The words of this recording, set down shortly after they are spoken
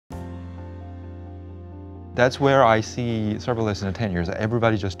that's where I see serverless in 10 years.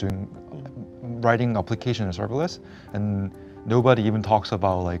 Everybody just writing application in serverless, and nobody even talks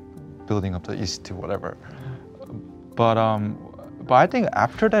about like building up the EC2 to whatever. But I think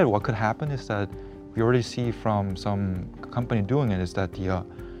after that, what could happen is that we already see from some company doing it is that the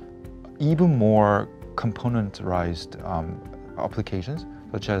even more componentized applications,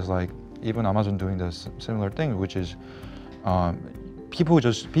 such as like even Amazon doing this similar thing, which is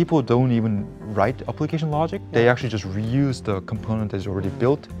people don't even write application logic. They actually just reuse the component that's already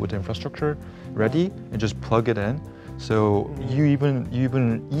built with the infrastructure ready and just plug it in. So you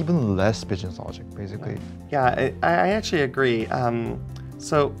even less business logic, basically. Yeah, I actually agree.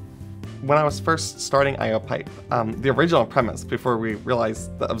 So when I was first starting IOPipe, the original premise before we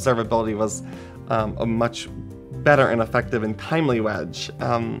realized that observability was a much better and effective and timely wedge,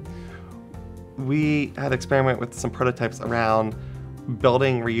 we had experimented with some prototypes around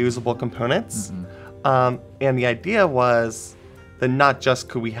building reusable components. And the idea was that not just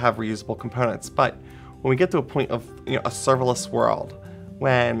could we have reusable components, but when we get to a point of a serverless world,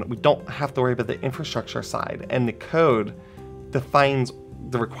 when we don't have to worry about the infrastructure side and the code defines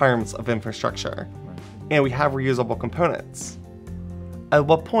the requirements of infrastructure, and we have reusable components, at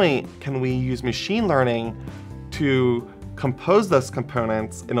what point can we use machine learning to compose those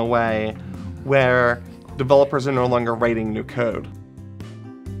components in a way where developers are no longer writing new code?